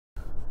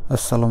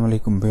আসসালামু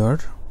আলাইকুম viewer,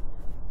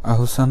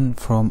 Ahsan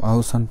from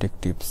Ahsan take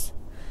tips.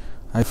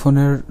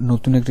 আইফোনের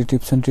নতুন একটি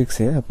টিপস অ্যান্ড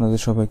ট্রিক্সে আপনাদের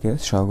সবাইকে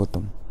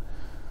স্বাগতম।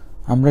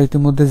 আমরা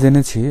ইতিমধ্যে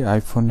জেনেছি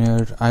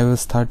আইফোনের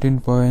iOS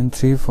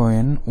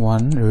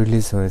 13.3.1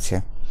 রিলিজ হয়েছে।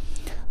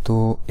 তো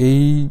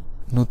এই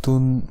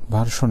নতুন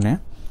ভার্সনে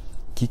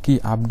কি কি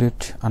আপডেট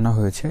আনা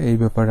হয়েছে এই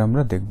ব্যাপারে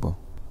আমরা দেখব।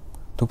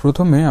 তো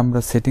প্রথমে আমরা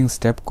সেটিংস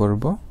ট্যাপ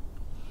করব,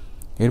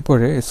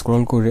 এরপরে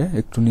স্ক্রল করে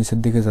একটু নিচের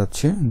দিকে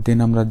যাচ্ছি, দেন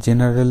আমরা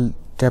জেনারেল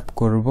ট্যাপ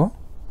করব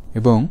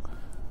এবং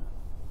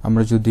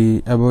আমরা যদি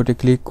অ্যাবাউটে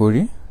ক্লিক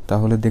করি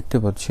তাহলে দেখতে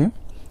পাচ্ছি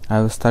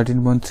iOS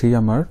 13.3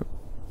 আমার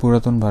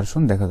পুরাতন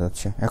ভার্সন দেখা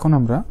যাচ্ছে। এখন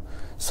আমরা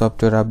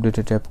সফটওয়্যার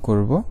আপডেটে ট্যাপ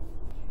করব,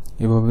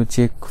 এভাবে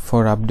চেক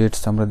ফর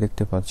আপডেটস আমরা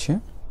দেখতে পাচ্ছি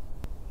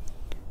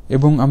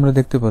এবং আমরা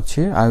দেখতে পাচ্ছি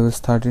iOS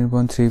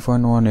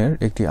 13.3.1 এর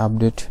একটি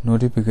আপডেট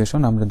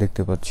নোটিফিকেশন আমরা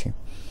দেখতে পাচ্ছি।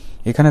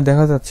 এখানে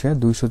দেখা যাচ্ছে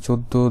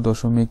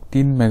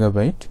 214.3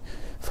 মেগাবাইট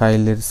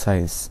ফাইলের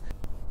সাইজ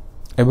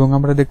এবং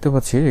আমরা দেখতে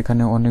পাচ্ছি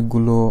এখানে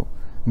অনেকগুলো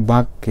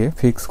বাগকে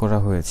ফিক্স করা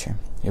হয়েছে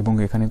এবং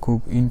এখানে খুব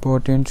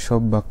ইম্পর্টেন্ট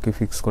সব বাগকে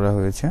ফিক্স করা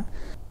হয়েছে।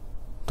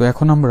 তো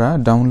এখন আমরা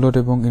ডাউনলোড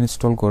এবং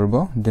ইনস্টল করব,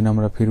 দেন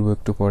আমরা ফিরবো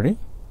একটু পরেই।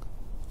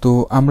 তো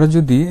আমরা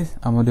যদি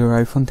আমাদের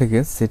আইফোন থেকে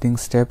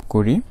সেটিংস ট্যাপ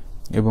করি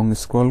এবং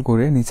স্ক্রল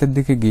করে নিচের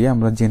দিকে গিয়ে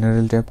আমরা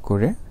জেনারেল ট্যাপ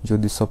করে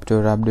যদি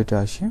সফটওয়্যার আপডেটে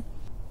আসি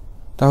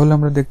তাহলে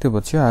আমরা দেখতে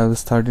পাচ্ছি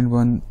iOS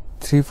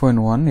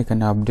 13.3.1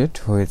 এখানে আপডেট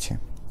হয়েছে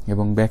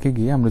এবং ব্যাকে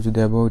গিয়ে আমরা যদি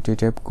অ্যাবাউটে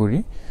ট্যাপ করি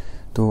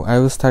তো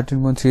iOS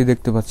 13.3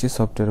 দেখতে পাচ্ছি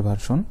সফটওয়্যার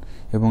ভার্সন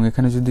এবং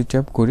এখানে যদি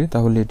ট্যাপ করি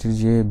তাহলে এটির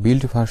যে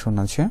বিল্ড ভার্সন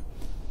আছে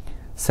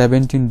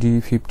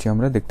 17D50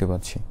 আমরা দেখতে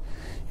পাচ্ছি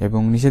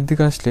এবং নিচের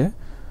দিকে আসলে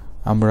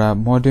আমরা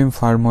মডেম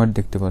ফার্মওয়্যার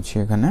দেখতে পাচ্ছি,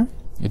 এখানে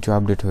এটি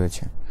আপডেট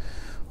হয়েছে।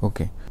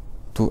 ওকে,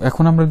 তো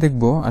এখন আমরা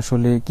দেখব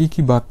আসলে কি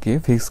কি বাগকে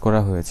ফিক্স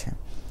করা হয়েছে।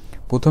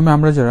 প্রথমে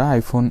আমরা যারা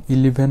আইফোন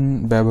 11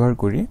 ব্যবহার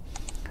করি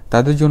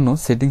তাদের জন্য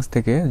সেটিংস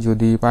থেকে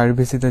যদি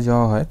প্রাইভেসিতে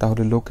যাওয়া হয়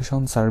তাহলে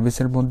লোকেশন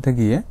সার্ভিসের মধ্যে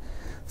গিয়ে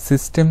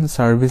সিস্টেম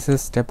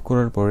সার্ভিসেস ট্যাপ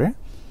করার পরে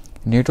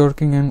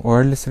নেটওয়ার্কিং অ্যান্ড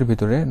ওয়্যারলেসের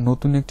ভিতরে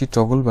নতুন একটি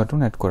টগল বাটন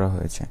অ্যাড করা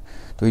হয়েছে।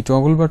 তো এই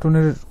টগল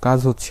বাটনের কাজ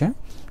হচ্ছে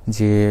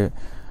যে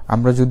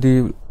আমরা যদি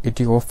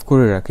এটি অফ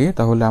করে রাখি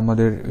তাহলে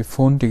আমাদের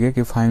ফোনটিকে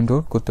কেউ ফাইন্ড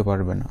আউট করতে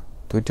পারবে না।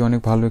 তো এটি অনেক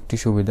ভালো একটি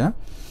সুবিধা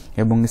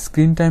এবং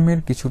স্ক্রিন টাইমের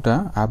কিছুটা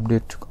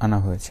আপডেট আনা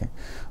হয়েছে,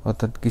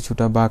 অর্থাৎ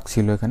কিছুটা বাগ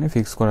ছিল এখানে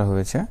ফিক্স করা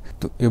হয়েছে।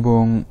 তো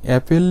এবং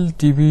অ্যাপেল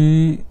টিভি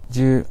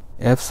যে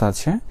অ্যাপস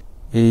আছে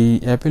এই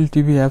অ্যাপেল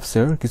টিভি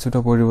অ্যাপসের কিছুটা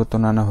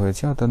পরিবর্তন আনা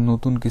হয়েছে, অর্থাৎ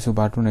নতুন কিছু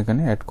বাটন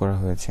এখানে অ্যাড করা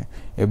হয়েছে।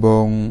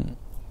 এবং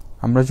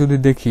আমরা যদি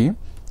দেখি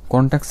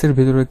কন্ট্যাক্টসের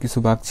ভিতরে কিছু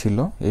বাগ ছিল,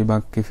 এই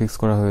বাগকে ফিক্স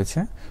করা হয়েছে।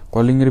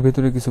 কলিংয়ের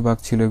ভিতরে কিছু বাগ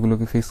ছিল,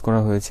 এগুলোকে ফিক্স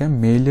করা হয়েছে।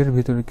 মেইলের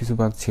ভিতরে কিছু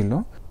বাগ ছিল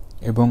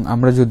এবং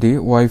আমরা যদি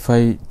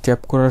ওয়াইফাই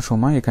ট্যাপ করার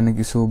সময় এখানে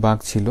কিছু বাগ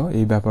ছিল,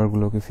 এই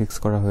ব্যাপারগুলোকে ফিক্স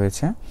করা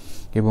হয়েছে।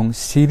 এবং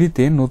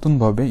সিরিতে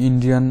নতুনভাবে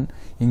ইন্ডিয়ান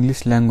ইংলিশ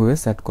ল্যাঙ্গুয়েজ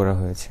অ্যাড করা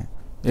হয়েছে।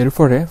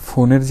 এরপরে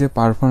ফোনের যে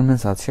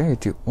পারফরমেন্স আছে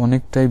এটি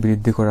অনেকটাই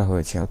বৃদ্ধি করা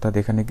হয়েছে, অর্থাৎ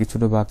এখানে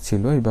কিছুটা বাগ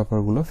ছিল, এই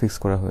ব্যাপারগুলো ফিক্স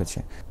করা হয়েছে।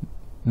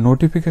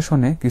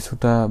 নোটিফিকেশনে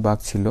কিছুটা বাগ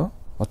ছিল,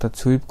 অর্থাৎ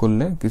সুইপ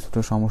করলে কিছুটা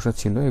সমস্যা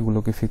ছিল,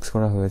 এগুলোকে ফিক্স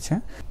করা হয়েছে।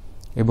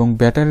 এবং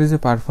ব্যাটারির যে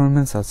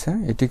পারফরমেন্স আছে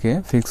এটিকে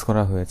ফিক্স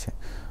করা হয়েছে,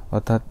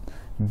 অর্থাৎ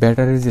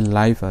ব্যাটারির যে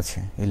লাইফ আছে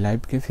এই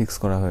লাইফকে ফিক্স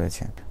করা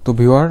হয়েছে। তো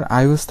ভিউয়ার,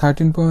 iOS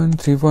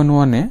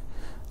 13.3.1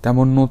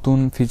 তেমন নতুন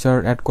ফিচার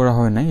অ্যাড করা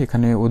হয় নাই,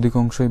 এখানে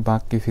অধিকাংশই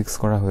বাগকে ফিক্স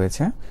করা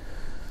হয়েছে।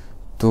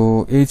 তো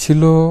এই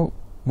ছিল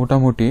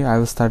মোটামুটি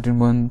iOS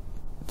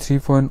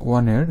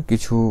 13.3.1 এর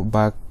কিছু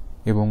বাগ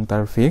এবং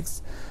তার ফিক্স।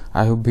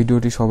 আই হোপ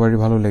ভিডিওটি সবারই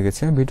ভালো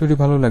লেগেছে। ভিডিওটি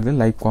ভালো লাগলে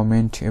লাইক,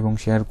 কমেন্ট এবং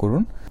শেয়ার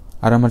করুন।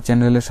 আর আমার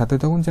চ্যানেলের সাথে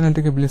থাকুন,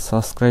 চ্যানেলটিকে প্লিজ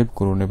সাবস্ক্রাইব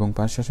করুন এবং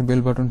পাশে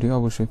বেল বাটনটি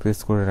অবশ্যই প্রেস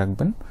করে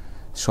রাখবেন।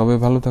 সবাই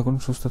ভালো থাকুন,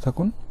 সুস্থ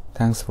থাকুন।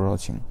 Thanks for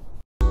watching.